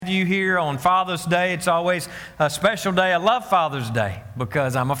you here on Father's Day. It's always a special day. I love Father's Day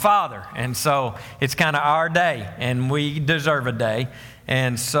because I'm a father. And so it's kind of our day, and we deserve a day.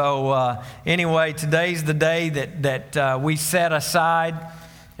 And so anyway, today's the day that we set aside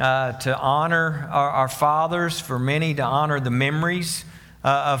to honor our fathers, for many to honor the memories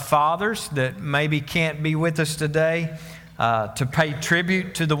of fathers that maybe can't be with us today, to pay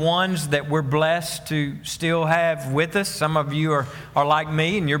tribute to the ones that we're blessed to still have with us. Some of you are like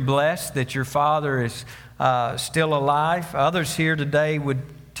me, and you're blessed that your father is still alive. Others here today would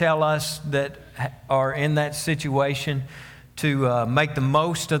tell us that are in that situation to make the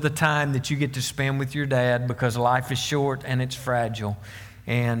most of the time that you get to spend with your dad, because life is short and it's fragile,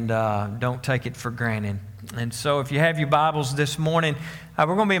 and don't take it for granted. And so if you have your Bibles this morning, we're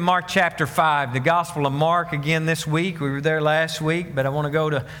going to be in Mark chapter 5, the Gospel of Mark again this week. We were there last week, but I want to go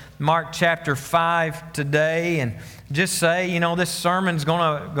to Mark chapter 5 today and just say, this sermon's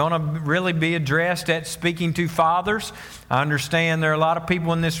going to really be addressed at speaking to fathers. I understand there are a lot of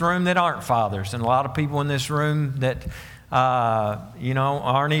people in this room that aren't fathers, and a lot of people in this room that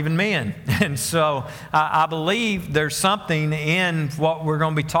aren't even men. And so I believe there's something in what we're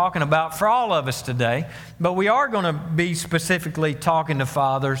going to be talking about for all of us today. But we are going to be specifically talking to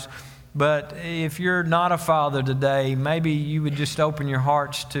fathers. But if you're not a father today, maybe you would just open your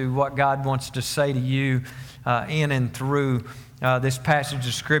hearts to what God wants to say to you in and through this passage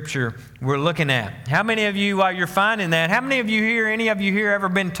of Scripture we're looking at. How many of you, while you're finding that, any of you here ever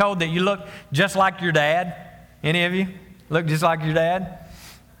been told that you look just like your dad? Any of you? Look just like your dad?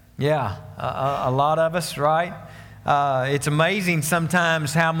 Yeah, a lot of us, right? It's amazing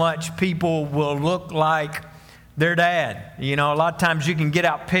sometimes how much people will look like their dad. A lot of times you can get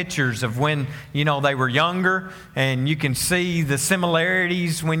out pictures of when, they were younger, and you can see the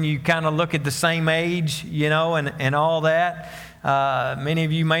similarities when you kind of look at the same age, and all that. Many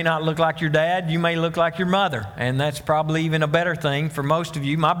of you may not look like your dad. You may look like your mother, and that's probably even a better thing for most of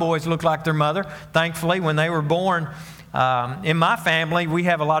you. My boys look like their mother. Thankfully, when they were born, in my family, we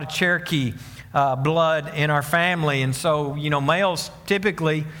have a lot of Cherokee blood in our family, and so males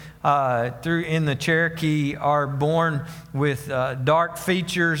typically in the Cherokee are born with dark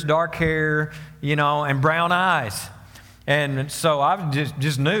features, dark hair, and brown eyes. And so I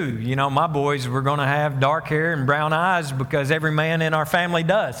just knew, my boys were going to have dark hair and brown eyes because every man in our family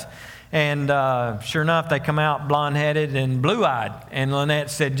does. And sure enough, they come out blonde-headed and blue-eyed. And Lynette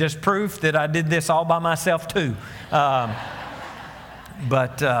said, just proof that I did this all by myself too. But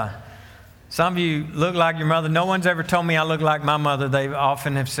some of you look like your mother. No one's ever told me I look like my mother. They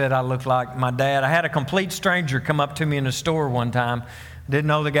often have said I look like my dad. I had a complete stranger come up to me in a store one time. Didn't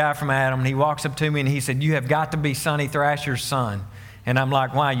know the guy from Adam. And he walks up to me and he said, "You have got to be Sonny Thrasher's son." And I'm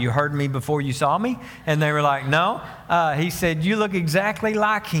like, "Why? You heard me before you saw me?" And they were like, "No." He said, "You look exactly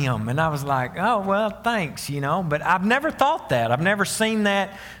like him." And I was like, "Oh, well, thanks, But I've never thought that. I've never seen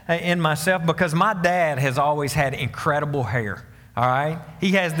that in myself, because my dad has always had incredible hair, all right?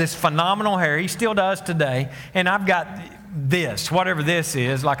 He has this phenomenal hair. He still does today. And I've got this, whatever this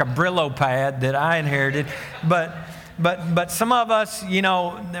is, like a Brillo pad that I inherited. But some of us,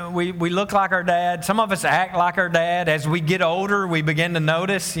 we look like our dad. Some of us act like our dad. As we get older, we begin to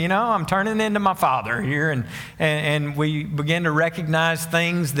notice, I'm turning into my father here. And we begin to recognize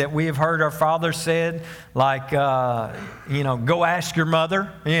things that we have heard our father said, like, go ask your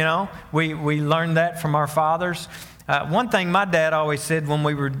mother. We learned that from our fathers. One thing my dad always said when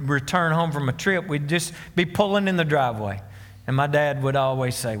we would return home from a trip, we'd just be pulling in the driveway. And my dad would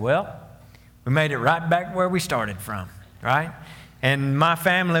always say, "Well, we made it right back where we started from," right? And my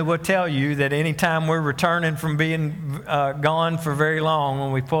family will tell you that anytime we're returning from being gone for very long,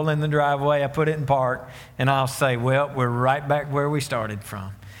 when we pull in the driveway, I put it in park, and I'll say, "Well, we're right back where we started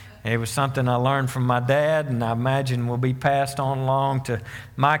from." It was something I learned from my dad, and I imagine will be passed on along to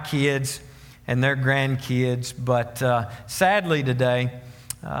my kids and their grandkids. But sadly today,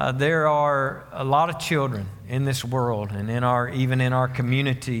 there are a lot of children in this world and even in our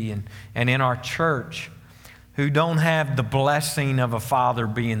community and in our church who don't have the blessing of a father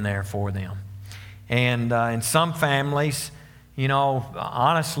being there for them. And in some families,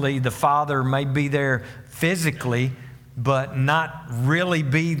 honestly, the father may be there physically, but not really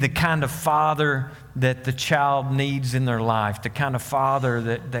be the kind of father that the child needs in their life, the kind of father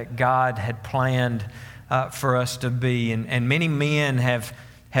that God had planned for us to be. And many men have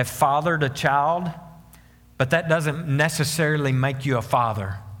fathered a child, but that doesn't necessarily make you a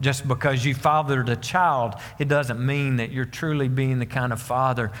father. Just because you fathered a child, it doesn't mean that you're truly being the kind of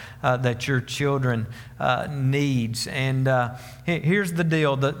father that your children needs. And here's the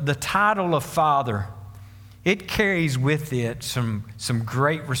deal. The title of father it carries with it some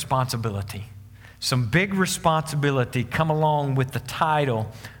great responsibility. Some big responsibility come along with the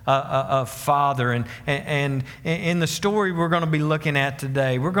title of father. And in the story we're going to be looking at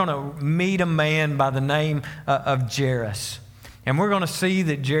today, we're going to meet a man by the name of Jairus. And we're going to see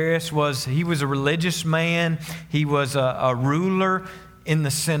that Jairus was a religious man. He was a ruler in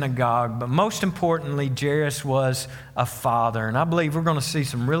the synagogue. But most importantly, Jairus was a father. And I believe we're going to see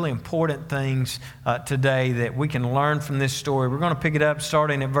some really important things today that we can learn from this story. We're going to pick it up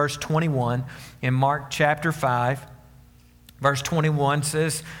starting at verse 21 in Mark chapter 5. Verse 21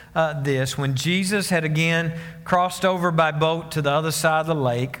 says this: When Jesus had again crossed over by boat to the other side of the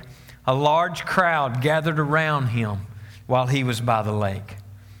lake, a large crowd gathered around him while he was by the lake.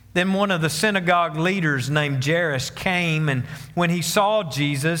 Then one of the synagogue leaders named Jairus came, and when he saw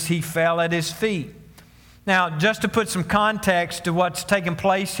Jesus, he fell at his feet. Now, just to put some context to what's taking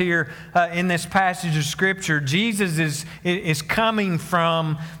place here in this passage of Scripture, Jesus is coming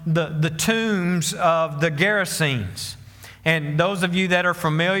from the tombs of the Gerasenes. And those of you that are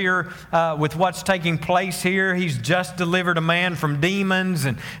familiar with what's taking place here, he's just delivered a man from demons.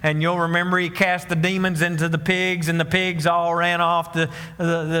 And you'll remember he cast the demons into the pigs, and the pigs all ran off the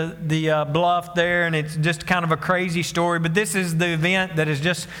bluff there. And it's just kind of a crazy story. But this is the event that has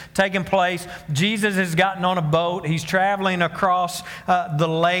just taken place. Jesus has gotten on a boat. He's traveling across the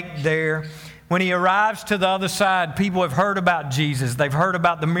lake there. When he arrives to the other side, people have heard about Jesus. They've heard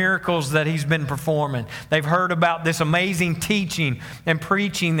about the miracles that he's been performing. They've heard about this amazing teaching and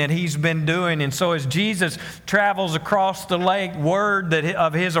preaching that he's been doing. And so as Jesus travels across the lake, word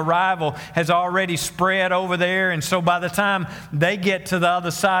of his arrival has already spread over there. And so by the time they get to the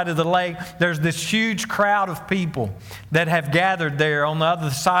other side of the lake, there's this huge crowd of people that have gathered there on the other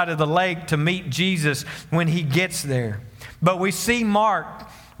side of the lake to meet Jesus when he gets there. But we see Mark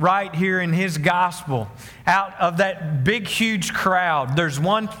right here in his gospel, out of that big, huge crowd, there's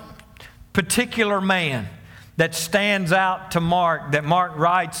one particular man that stands out to Mark, that Mark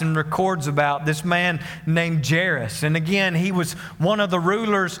writes and records about, this man named Jairus. And again, he was one of the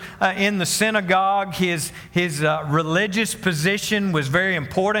rulers in the synagogue. His religious position was very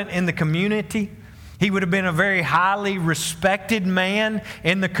important in the community. He would have been a very highly respected man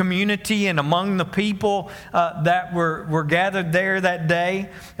in the community and among the people that were gathered there that day.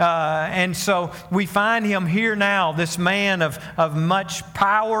 And so we find him here now, this man of much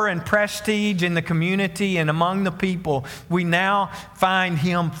power and prestige in the community and among the people. We now find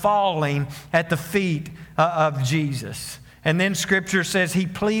him falling at the feet of Jesus. And then Scripture says he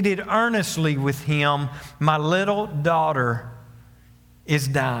pleaded earnestly with him, "My little daughter is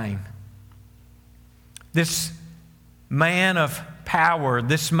dying." This man of power,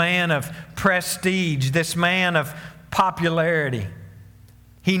 this man of prestige, this man of popularity,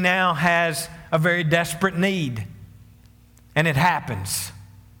 he now has a very desperate need. And it happens.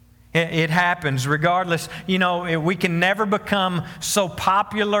 It happens regardless. You know, we can never become so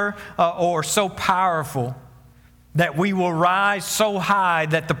popular or so powerful that we will rise so high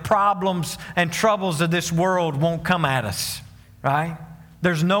that the problems and troubles of this world won't come at us, right?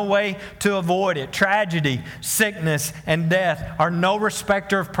 There's no way to avoid it. Tragedy, sickness, and death are no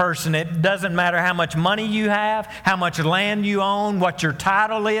respecter of person. It doesn't matter how much money you have, how much land you own, what your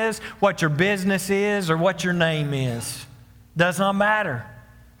title is, what your business is, or what your name is. Does not matter.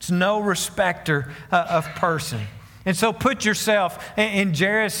 It's no respecter of person. And so put yourself in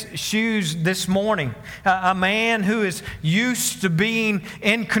Jairus' shoes this morning. A man who is used to being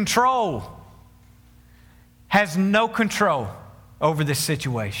in control has no control over this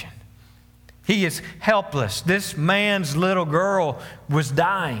situation. He is helpless. This man's little girl was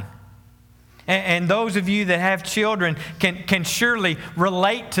dying. And those of you that have children can surely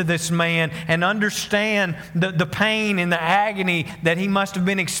relate to this man and understand the pain and the agony that he must have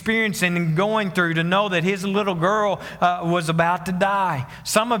been experiencing and going through to know that his little girl was about to die.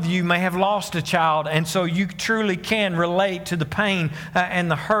 Some of you may have lost a child, and so you truly can relate to the pain and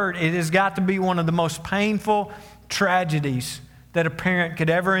the hurt. It has got to be one of the most painful tragedies that a parent could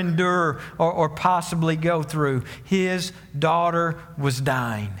ever endure or possibly go through. His daughter was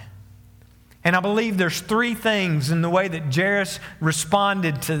dying. And I believe there's three things in the way that Jairus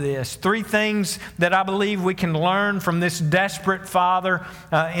responded to this. Three things that I believe we can learn from this desperate father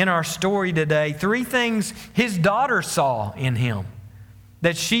in our story today. Three things his daughter saw in him,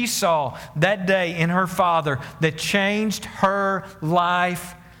 that she saw that day in her father, that changed her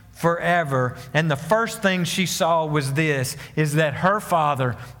life forever. And the first thing she saw was this, is that her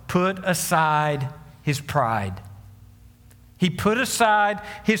father put aside his pride. He put aside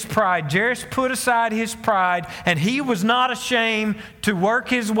his pride. Jairus put aside his pride, and he was not ashamed to work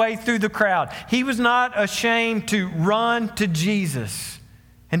his way through the crowd. He was not ashamed to run to Jesus.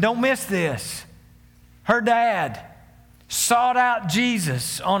 And don't miss this. Her dad sought out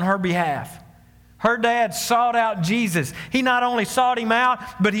Jesus on her behalf. Her dad sought out Jesus. He not only sought him out,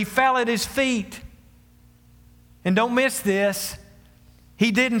 but he fell at his feet. And don't miss this. He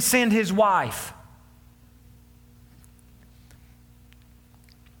didn't send his wife.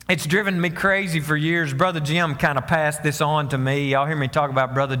 It's driven me crazy for years. Brother Jim kind of passed this on to me. Y'all hear me talk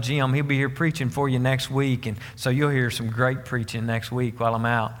about Brother Jim. He'll be here preaching for you next week. And so you'll hear some great preaching next week while I'm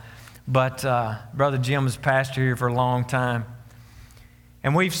out. But Brother Jim is pastor here for a long time.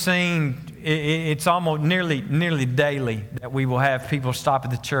 And we've seen, it's almost nearly daily that we will have people stop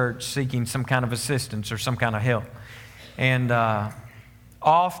at the church seeking some kind of assistance or some kind of help. And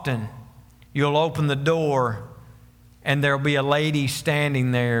often you'll open the door and there'll be a lady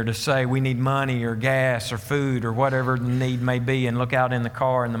standing there to say, we need money or gas or food or whatever the need may be, and look out in the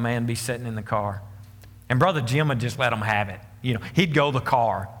car and the man be sitting in the car. And Brother Jim would just let them have it. You know, he'd go to the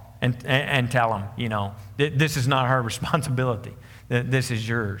car and tell them, you know, this is not her responsibility. This is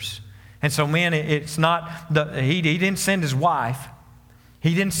yours. And so, man, it's not, he didn't send his wife.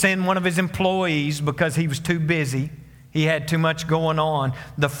 He didn't send one of his employees because he was too busy. He had too much going on.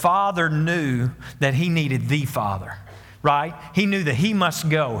 The Father knew that he needed the Father, right? He knew that he must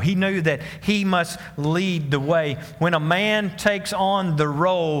go. He knew that he must lead the way. When a man takes on the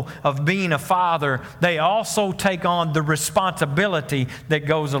role of being a father, they also take on the responsibility that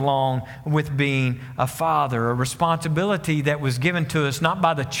goes along with being a father, a responsibility that was given to us not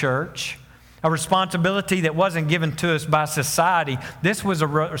by the church, a responsibility that wasn't given to us by society. This was a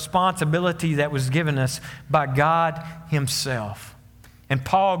responsibility that was given us by God Himself. And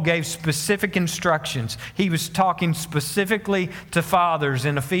Paul gave specific instructions. He was talking specifically to fathers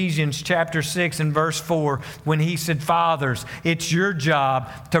in Ephesians chapter 6 and verse 4 when he said, fathers, it's your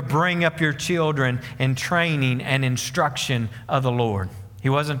job to bring up your children in training and instruction of the Lord. He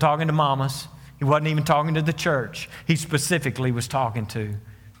wasn't talking to mamas. He wasn't even talking to the church. He specifically was talking to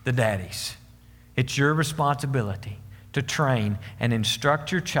the daddies. It's your responsibility to train and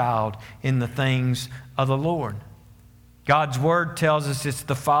instruct your child in the things of the Lord. God's Word tells us it's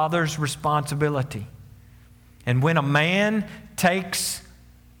the father's responsibility. And when a man takes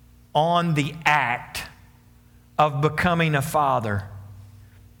on the act of becoming a father,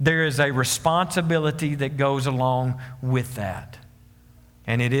 there is a responsibility that goes along with that.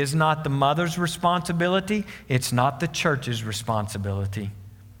 And it is not the mother's responsibility, it's not the church's responsibility,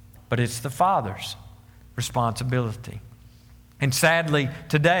 but it's the father's responsibility. And sadly,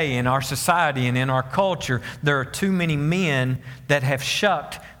 today in our society and in our culture, there are too many men that have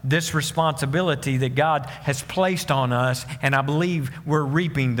shucked this responsibility that God has placed on us, and I believe we're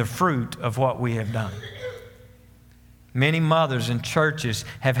reaping the fruit of what we have done. Many mothers and churches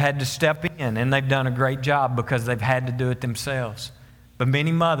have had to step in, and they've done a great job because they've had to do it themselves. But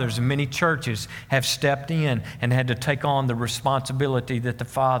many mothers and many churches have stepped in and had to take on the responsibility that the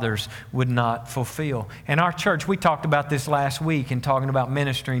fathers would not fulfill. And our church, we talked about this last week in talking about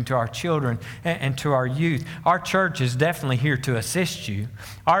ministering to our children and to our youth. Our church is definitely here to assist you.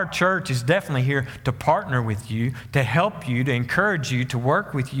 Our church is definitely here to partner with you, to help you, to encourage you, to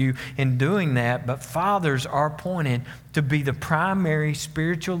work with you in doing that. But fathers are appointed to be the primary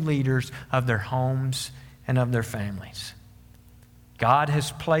spiritual leaders of their homes and of their families. God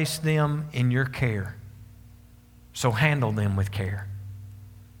has placed them in your care, so handle them with care.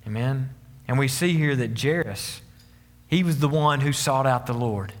 Amen? And we see here that Jairus, he was the one who sought out the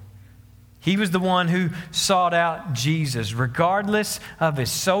Lord. He was the one who sought out Jesus, regardless of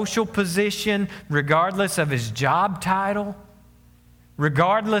his social position, regardless of his job title,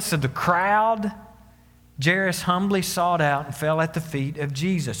 regardless of the crowd. Jairus humbly sought out and fell at the feet of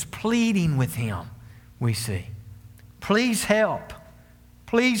Jesus, pleading with him, we see. Please help.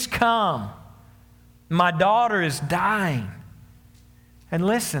 Please come. My daughter is dying. And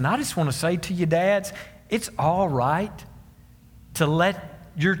listen, I just want to say to you dads, it's all right to let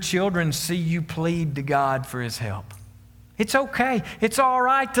your children see you plead to God for His help. It's okay. It's all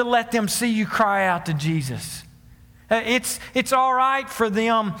right to let them see you cry out to Jesus. It's all right for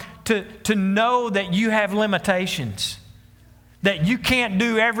them to know that you have limitations, that you can't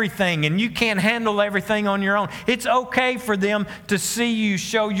do everything and you can't handle everything on your own. It's okay for them to see you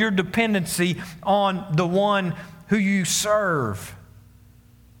show your dependency on the one who you serve,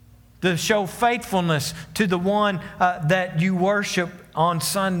 to show faithfulness to the one that you worship on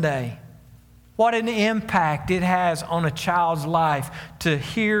Sunday. What an impact it has on a child's life to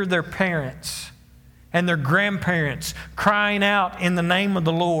hear their parents and their grandparents crying out in the name of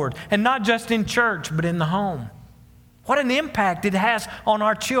the Lord, and not just in church, but in the home. What an impact it has on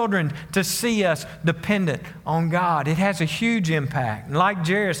our children to see us dependent on God. It has a huge impact. And like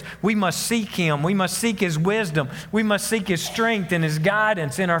Jairus, we must seek Him. We must seek His wisdom. We must seek His strength and His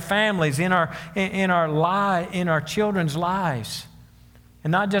guidance in our families, in our children's lives.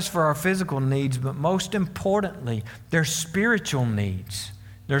 And not just for our physical needs, but most importantly, their spiritual needs,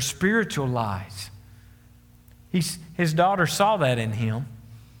 their spiritual lives. His daughter saw that in him.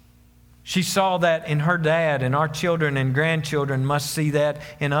 She saw that in her dad, and our children and grandchildren must see that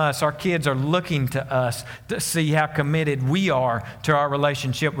in us. Our kids are looking to us to see how committed we are to our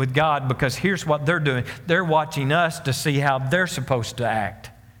relationship with God, because here's what they're doing. They're watching us to see how they're supposed to act.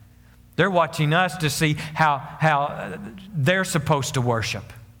 They're watching us to see how they're supposed to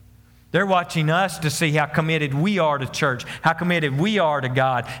worship. They're watching us to see how committed we are to church, how committed we are to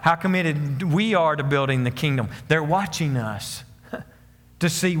God, how committed we are to building the kingdom. They're watching us to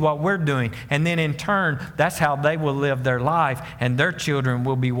see what we're doing. And then in turn, that's how they will live their life, and their children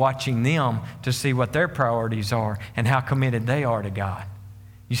will be watching them to see what their priorities are and how committed they are to God.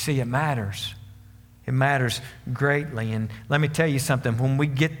 You see, it matters. It matters greatly. And let me tell you something. When we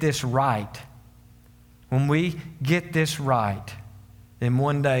get this right, then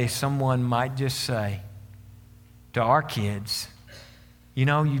one day someone might just say to our kids, you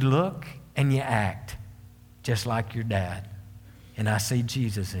know, you look and you act just like your dad. And I see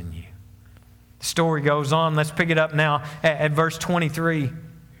Jesus in you. The story goes on. Let's pick it up now at verse 23.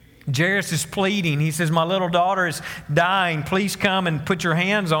 Jairus is pleading. He says, my little daughter is dying. Please come and put your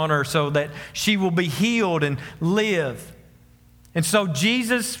hands on her so that she will be healed and live. And so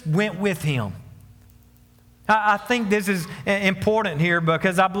Jesus went with him. I think this is important here,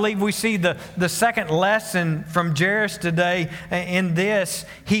 because I believe we see the second lesson from Jairus today in this.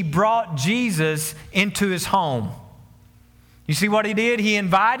 He brought Jesus into his home. You see what he did? He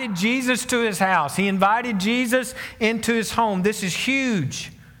invited Jesus to his house. He invited Jesus into his home. This is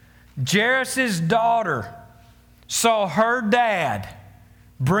huge. Jairus' daughter saw her dad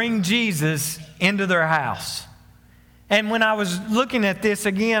bring Jesus into their house. And when I was looking at this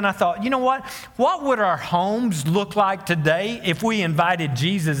again, I thought, you know what? What would our homes look like today if we invited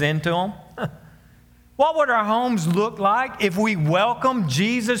Jesus into them? What would our homes look like if we welcomed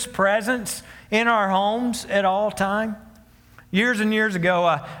Jesus' presence in our homes at all time? Years and years ago,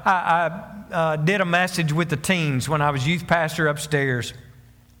 I did a message with the teens when I was youth pastor upstairs.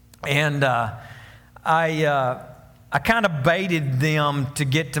 And I kind of baited them to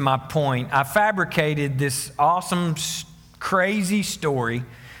get to my point. I fabricated this awesome, crazy story.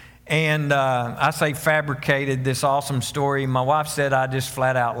 And I say fabricated this awesome story. My wife said I just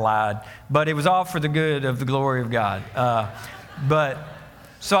flat out lied. But it was all for the good of the glory of God.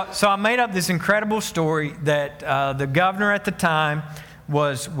 So I made up this incredible story that the governor at the time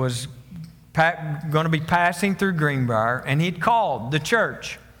was going to be passing through Greenbrier, and he'd called the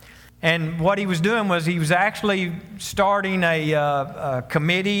church. And what he was doing was he was actually starting a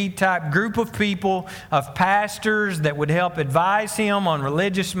committee-type group of people, of pastors that would help advise him on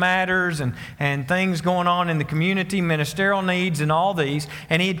religious matters and things going on in the community, ministerial needs and all these.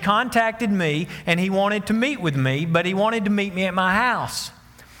 And he had contacted me, and he wanted to meet with me, but he wanted to meet me at my house.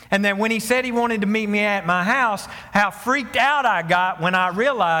 And then when he said he wanted to meet me at my house, how freaked out I got when I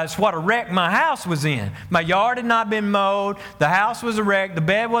realized what a wreck my house was in. My yard had not been mowed. The house was a wreck. The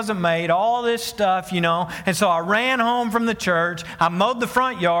bed wasn't made. All this stuff, you know. And so I ran home from the church. I mowed the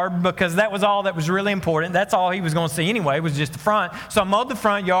front yard because that was all that was really important. That's all he was going to see anyway, was just the front. So I mowed the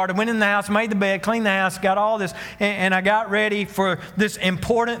front yard. I went in the house, made the bed, cleaned the house, got all this. And I got ready for this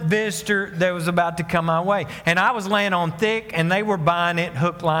important visitor that was about to come my way. And I was laying on thick, and they were buying it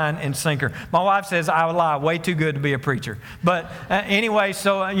hook, line, and sinker. My wife says I lie, way too good to be a preacher. But anyway,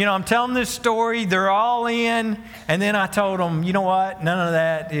 so, I'm telling this story. They're all in. And then I told them, you know what? None of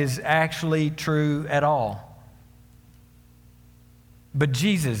that is actually true at all. But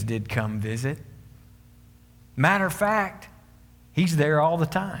Jesus did come visit. Matter of fact, he's there all the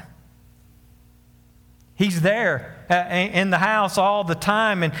time. He's there in the house all the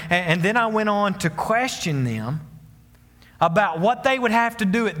time. And then I went on to question them about what they would have to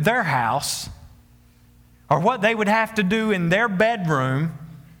do at their house, or what they would have to do in their bedroom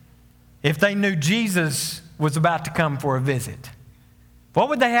if they knew Jesus was about to come for a visit. What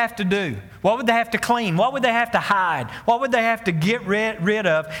would they have to do? What would they have to clean? What would they have to hide? What would they have to get rid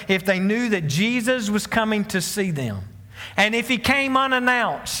of if they knew that Jesus was coming to see them? And if he came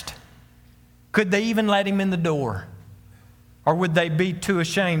unannounced, could they even let him in the door? Or would they be too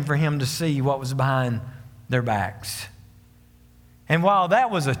ashamed for him to see what was behind their backs? And while that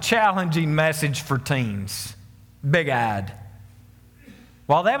was a challenging message for teens, big-eyed,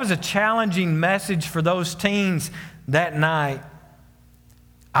 while that was a challenging message for those teens that night,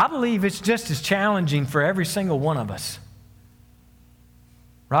 I believe it's just as challenging for every single one of us.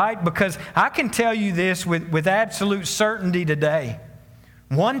 Right? Because I can tell you this with absolute certainty today.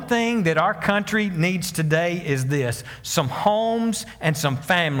 One thing that our country needs today is this: some homes and some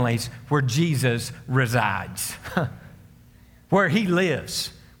families where Jesus resides, where He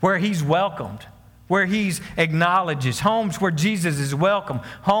lives, where He's welcomed, where He's acknowledged. Homes where Jesus is welcome.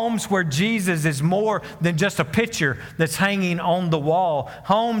 Homes where Jesus is more than just a picture that's hanging on the wall.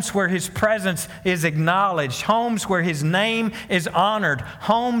 Homes where His presence is acknowledged. Homes where His name is honored.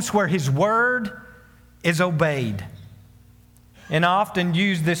 Homes where His word is obeyed. And I often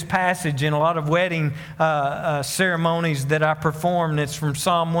use this passage in a lot of wedding ceremonies that I perform. It's from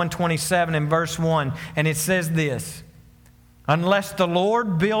Psalm 127 and verse 1. And it says this: unless the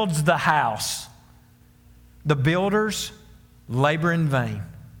Lord builds the house, the builders labor in vain.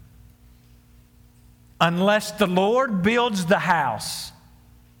 Unless the Lord builds the house,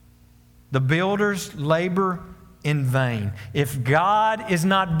 the builders labor in vain. If God is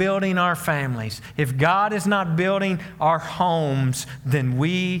not building our families, if God is not building our homes, then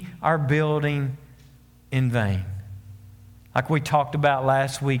we are building in vain. Like we talked about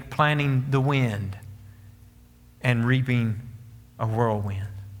last week, planting the wind and reaping a whirlwind.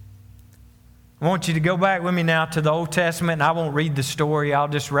 I want you to go back with me now to the Old Testament, and I won't read the story. I'll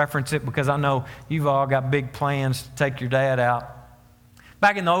just reference it because I know you've all got big plans to take your dad out.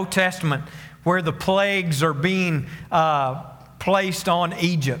 Back in the Old Testament, where the plagues are being placed on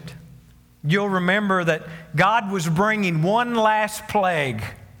Egypt, you'll remember that God was bringing one last plague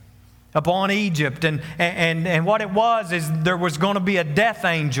upon Egypt. And what it was is there was going to be a death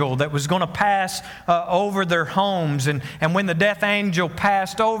angel that was going to pass over their homes. And when the death angel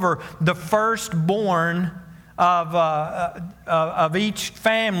passed over, the firstborn of each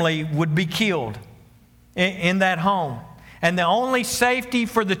family would be killed in that home. And the only safety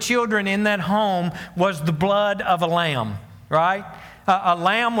for the children in that home was the blood of a lamb, right? A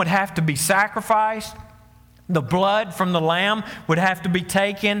lamb would have to be sacrificed. The blood from the lamb would have to be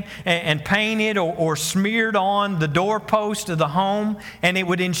taken and painted or smeared on the doorpost of the home, and it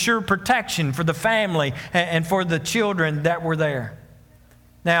would ensure protection for the family and for the children that were there.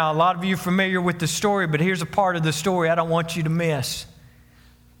 Now, a lot of you are familiar with the story, but here's a part of the story I don't want you to miss.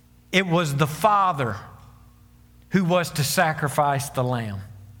 It was the father who was to sacrifice the lamb.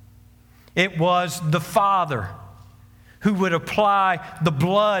 It was the father who would apply the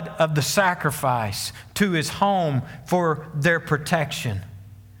blood of the sacrifice to his home for their protection.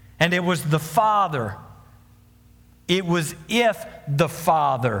 And it was the father. It was if the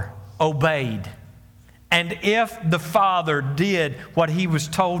father obeyed, and if the father did what he was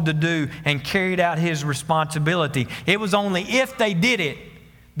told to do and carried out his responsibility. It was only if they did it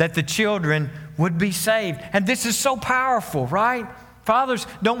that the children would be saved. And this is so powerful, right? Fathers,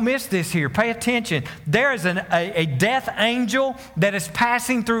 don't miss this here. Pay attention. There is a death angel that is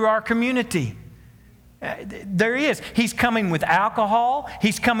passing through our community. There is. He's coming with alcohol.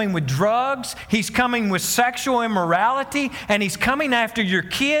 He's coming with drugs. He's coming with sexual immorality. And he's coming after your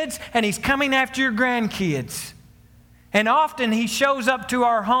kids. And he's coming after your grandkids. And often he shows up to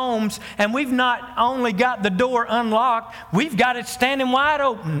our homes, and we've not only got the door unlocked, we've got it standing wide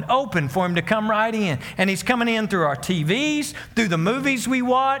open for him to come right in. And he's coming in through our TVs, through the movies we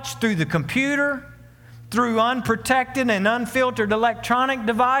watch, through the computer, through unprotected and unfiltered electronic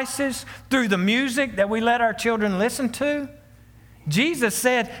devices, through the music that we let our children listen to. Jesus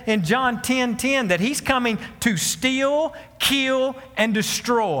said in John 10:10 that he's coming to steal, kill, and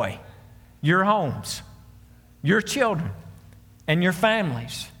destroy your homes, your children, and your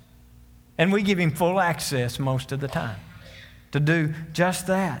families. And we give him full access most of the time to do just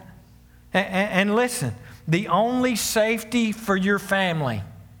that. And listen, the only safety for your family,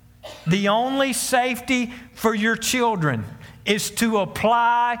 the only safety for your children is to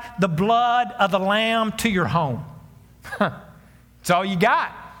apply the blood of the Lamb to your home. It's all you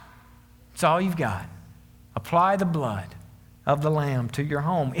got. It's all you've got. Apply the blood of the Lamb to your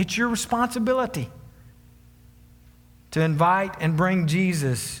home. It's your responsibility to invite and bring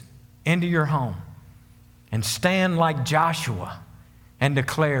Jesus into your home and stand like Joshua and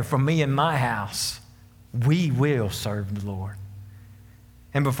declare, for me and my house, we will serve the Lord.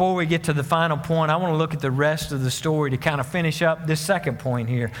 And before we get to the final point, I want to look at the rest of the story to kind of finish up this second point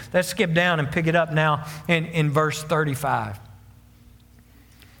here. Let's skip down and pick it up now in verse 35.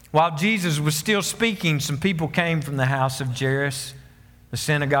 While Jesus was still speaking, some people came from the house of Jairus, the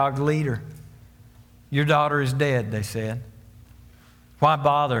synagogue leader. Your daughter is dead, they said. Why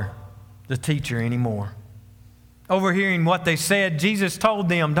bother the teacher anymore? Overhearing what they said, Jesus told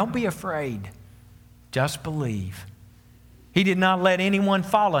them, don't be afraid, just believe. He did not let anyone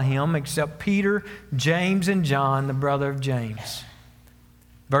follow him except Peter, James, and John, the brother of James.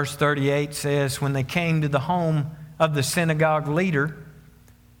 Verse 38 says, when they came to the home of the synagogue leader,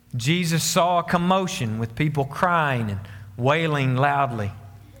 Jesus saw a commotion with people crying and wailing loudly.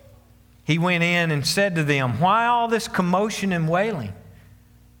 He went in and said to them, why all this commotion and wailing?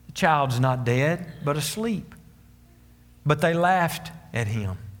 The child's not dead, but asleep. But they laughed at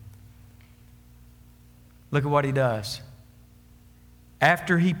him. Look at what he does.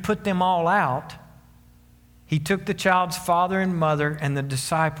 After he put them all out, he took the child's father and mother and the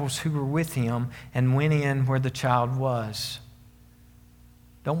disciples who were with him and went in where the child was.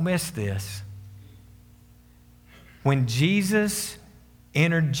 Don't miss this. When Jesus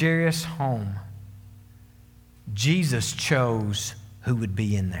entered Jairus' home, Jesus chose who would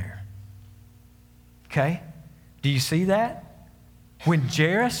be in there. Okay? Do you see that? When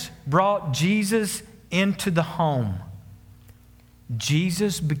Jairus brought Jesus into the home,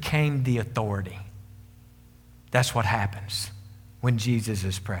 Jesus became the authority. That's what happens when Jesus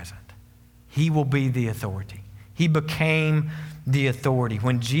is present. He will be the authority. He became the authority.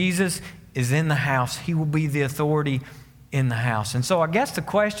 When Jesus is in the house, he will be the authority in the house. And so I guess the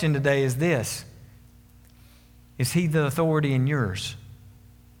question today is this: is he the authority in yours?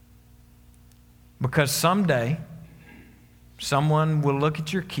 Because someday, someone will look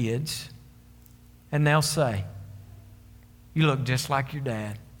at your kids and they'll say, you look just like your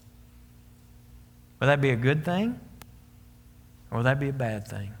dad. Will that be a good thing? Or will that be a bad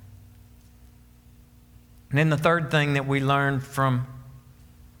thing? And then the third thing that we learned from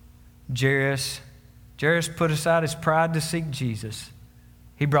Jairus put aside his pride to seek Jesus.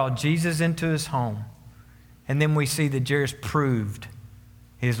 He brought Jesus into his home. And then we see that Jairus proved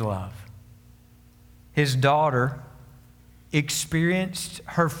his love. His daughter experienced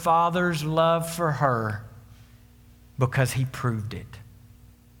her father's love for her because he proved it.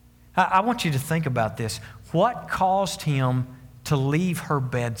 I want you to think about this. What caused him to leave her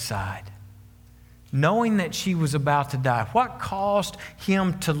bedside, knowing that she was about to die? What caused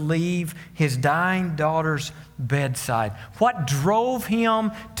him to leave his dying daughter's bedside? What drove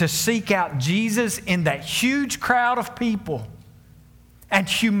him to seek out Jesus in that huge crowd of people and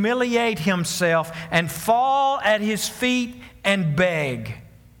humiliate himself and fall at his feet and beg?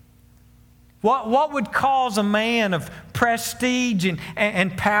 What would cause a man of prestige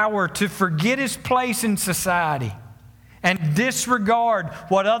and power to forget his place in society and disregard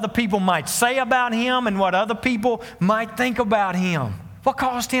what other people might say about him and what other people might think about him? What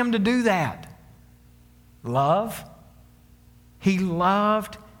caused him to do that? Love. He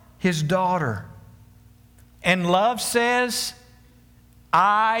loved his daughter. And love says,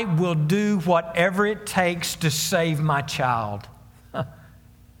 I will do whatever it takes to save my child.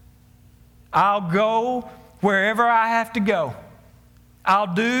 I'll go wherever I have to go.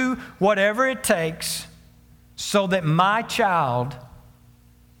 I'll do whatever it takes so that my child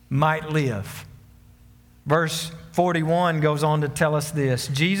might live. Verse 41 goes on to tell us this.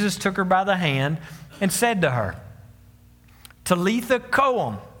 Jesus took her by the hand and said to her, Talitha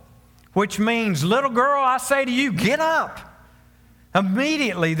koum, which means, little girl, I say to you, get up.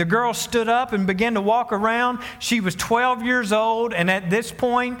 Immediately, the girl stood up and began to walk around. She was 12 years old, and at this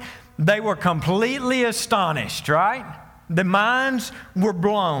point, they were completely astonished, right? The minds were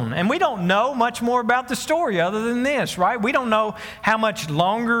blown. And we don't know much more about the story other than this, right? We don't know how much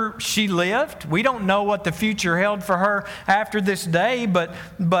longer she lived. We don't know what the future held for her after this day. But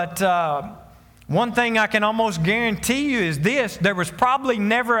one thing I can almost guarantee you is this: there was probably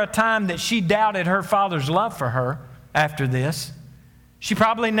never a time that she doubted her father's love for her after this. She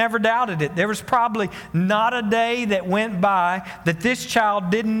probably never doubted it. There was probably not a day that went by that this child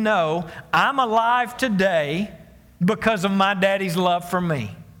didn't know, I'm alive today because of my daddy's love for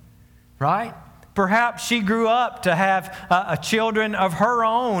me, right? Perhaps she grew up to have children of her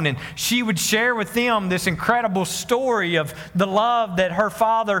own, and she would share with them this incredible story of the love that her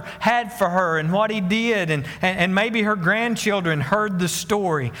father had for her and what he did. And maybe her grandchildren heard the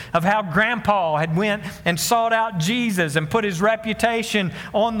story of how Grandpa had went and sought out Jesus and put his reputation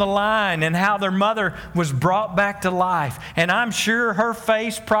on the line, and how their mother was brought back to life. And I'm sure her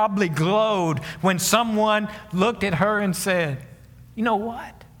face probably glowed when someone looked at her and said, you know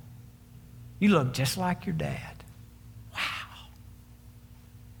what? You look just like your dad. Wow.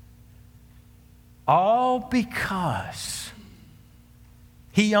 All because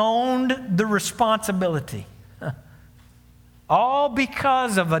he owned the responsibility. All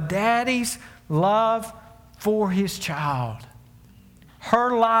because of a daddy's love for his child.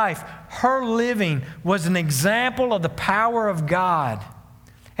 her life, her living was an example of the power of God.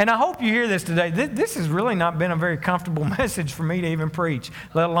 And I hope you hear this today. This has really not been a very comfortable message for me to even preach,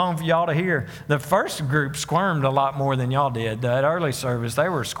 let alone for y'all to hear. The first group squirmed a lot more than y'all did. That early service, they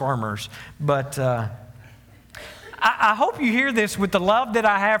were squirmers. But I hope you hear this with the love that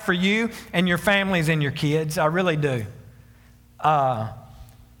I have for you and your families and your kids. I really do. But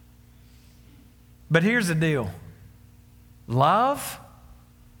here's the deal. Love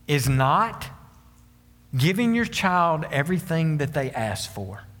is not giving your child everything that they ask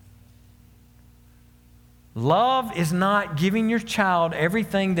for. Love is not giving your child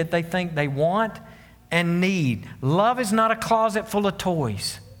everything that they think they want and need. Love is not a closet full of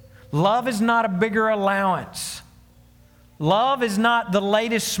toys. Love is not a bigger allowance. Love is not the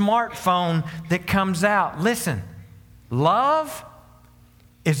latest smartphone that comes out. Listen, love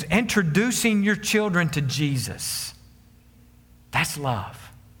is introducing your children to Jesus. That's love.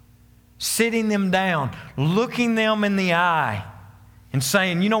 Sitting them down, looking them in the eye, and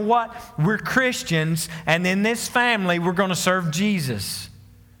saying, you know what? We're Christians, and in this family, we're going to serve Jesus.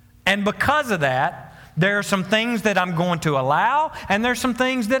 And because of that, there are some things that I'm going to allow, and there's some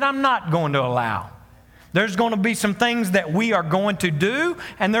things that I'm not going to allow. There's going to be some things that we are going to do,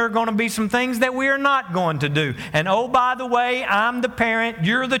 and there are going to be some things that we are not going to do. And oh, by the way, I'm the parent,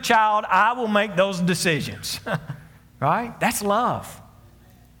 you're the child, I will make those decisions. Right? That's love.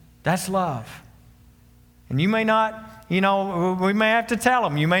 That's love. And you may not, we may have to tell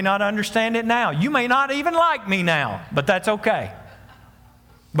them, you may not understand it now. You may not even like me now, but that's okay.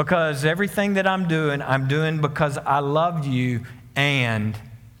 Because everything that I'm doing because I love you and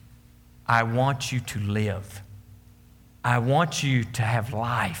I want you to live. I want you to have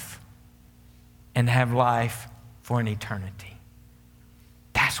life and have life for an eternity.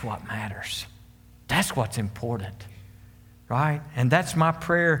 That's what matters. That's what's important, right? And that's my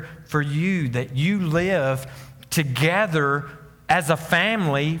prayer for you, that you live together as a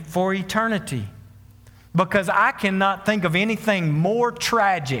family for eternity. Because I cannot think of anything more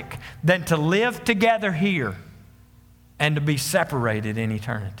tragic than to live together here and to be separated in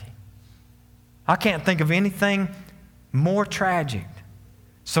eternity. I can't think of anything more tragic.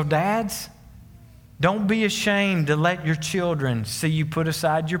 So dads, don't be ashamed to let your children see you put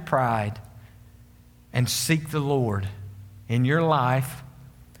aside your pride and seek the Lord in your life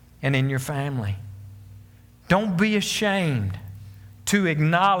and in your family. Don't be ashamed to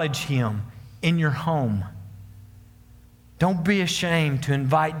acknowledge Him in your home. Don't be ashamed to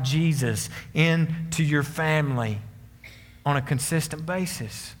invite Jesus into your family on a consistent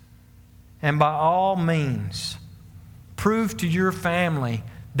basis. And by all means, prove to your family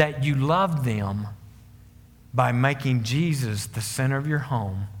that you love them by making Jesus the center of your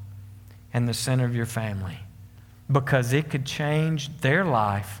home and the center of your family. Because it could change their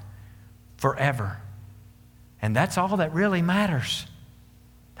life forever. And that's all that really matters.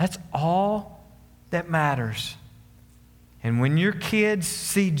 That's all that matters. And when your kids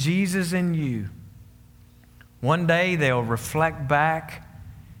see Jesus in you, one day they'll reflect back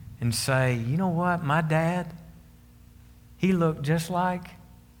and say, you know what, my dad, he looked just like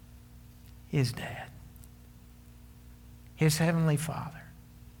his dad, his Heavenly Father.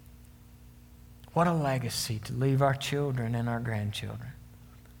 What a legacy to leave our children and our grandchildren.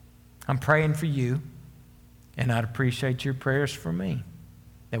 I'm praying for you, and I'd appreciate your prayers for me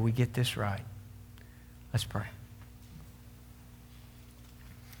that we get this right. Let's pray.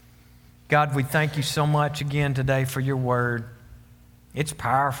 God, we thank you so much again today for your word. It's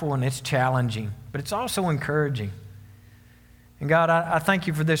powerful and it's challenging, but it's also encouraging. And God, I thank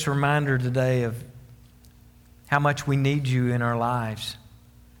you for this reminder today of how much we need you in our lives.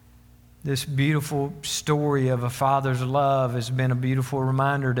 This beautiful story of a father's love has been a beautiful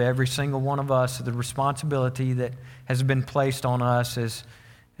reminder to every single one of us of the responsibility that has been placed on us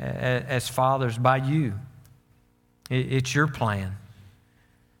as fathers by you. It's your plan.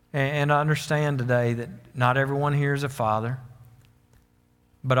 And I understand today that not everyone here is a father,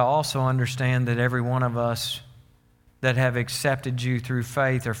 but I also understand that every one of us that have accepted you through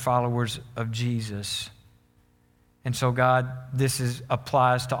faith are followers of Jesus. And so, God, this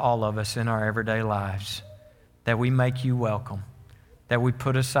applies to all of us in our everyday lives, that we make you welcome, that we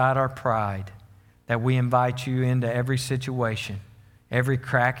put aside our pride, that we invite you into every situation, every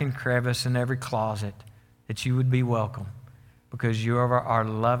crack and crevice and every closet, that you would be welcome because you are our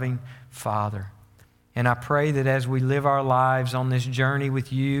loving Father. And I pray that as we live our lives on this journey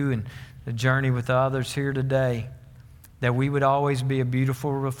with you and the journey with others here today, that we would always be a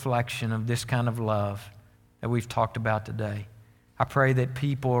beautiful reflection of this kind of love that we've talked about today. I pray that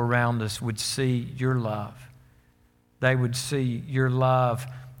people around us would see your love, they would see your love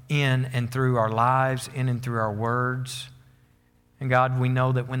in and through our lives, in and through our words. And God, we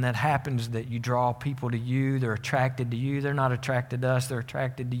know that when that happens, that you draw people to you. They're attracted to you. They're not attracted to us. They're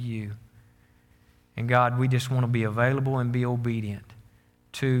attracted to you. And God, we just want to be available and be obedient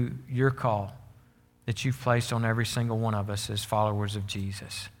to your call that you've placed on every single one of us as followers of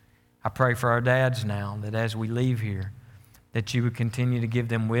Jesus. I pray for our dads now that as we leave here, that you would continue to give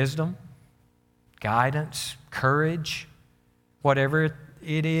them wisdom, guidance, courage, whatever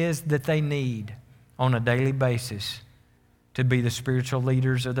it is that they need on a daily basis to be the spiritual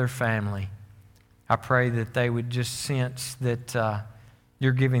leaders of their family. I pray that they would just sense that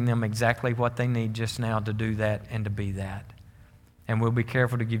you're giving them exactly what they need just now to do that and to be that. And we'll be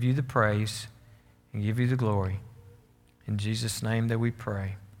careful to give you the praise and give you the glory. In Jesus' name that we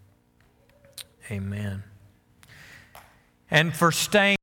pray. Amen. And for staying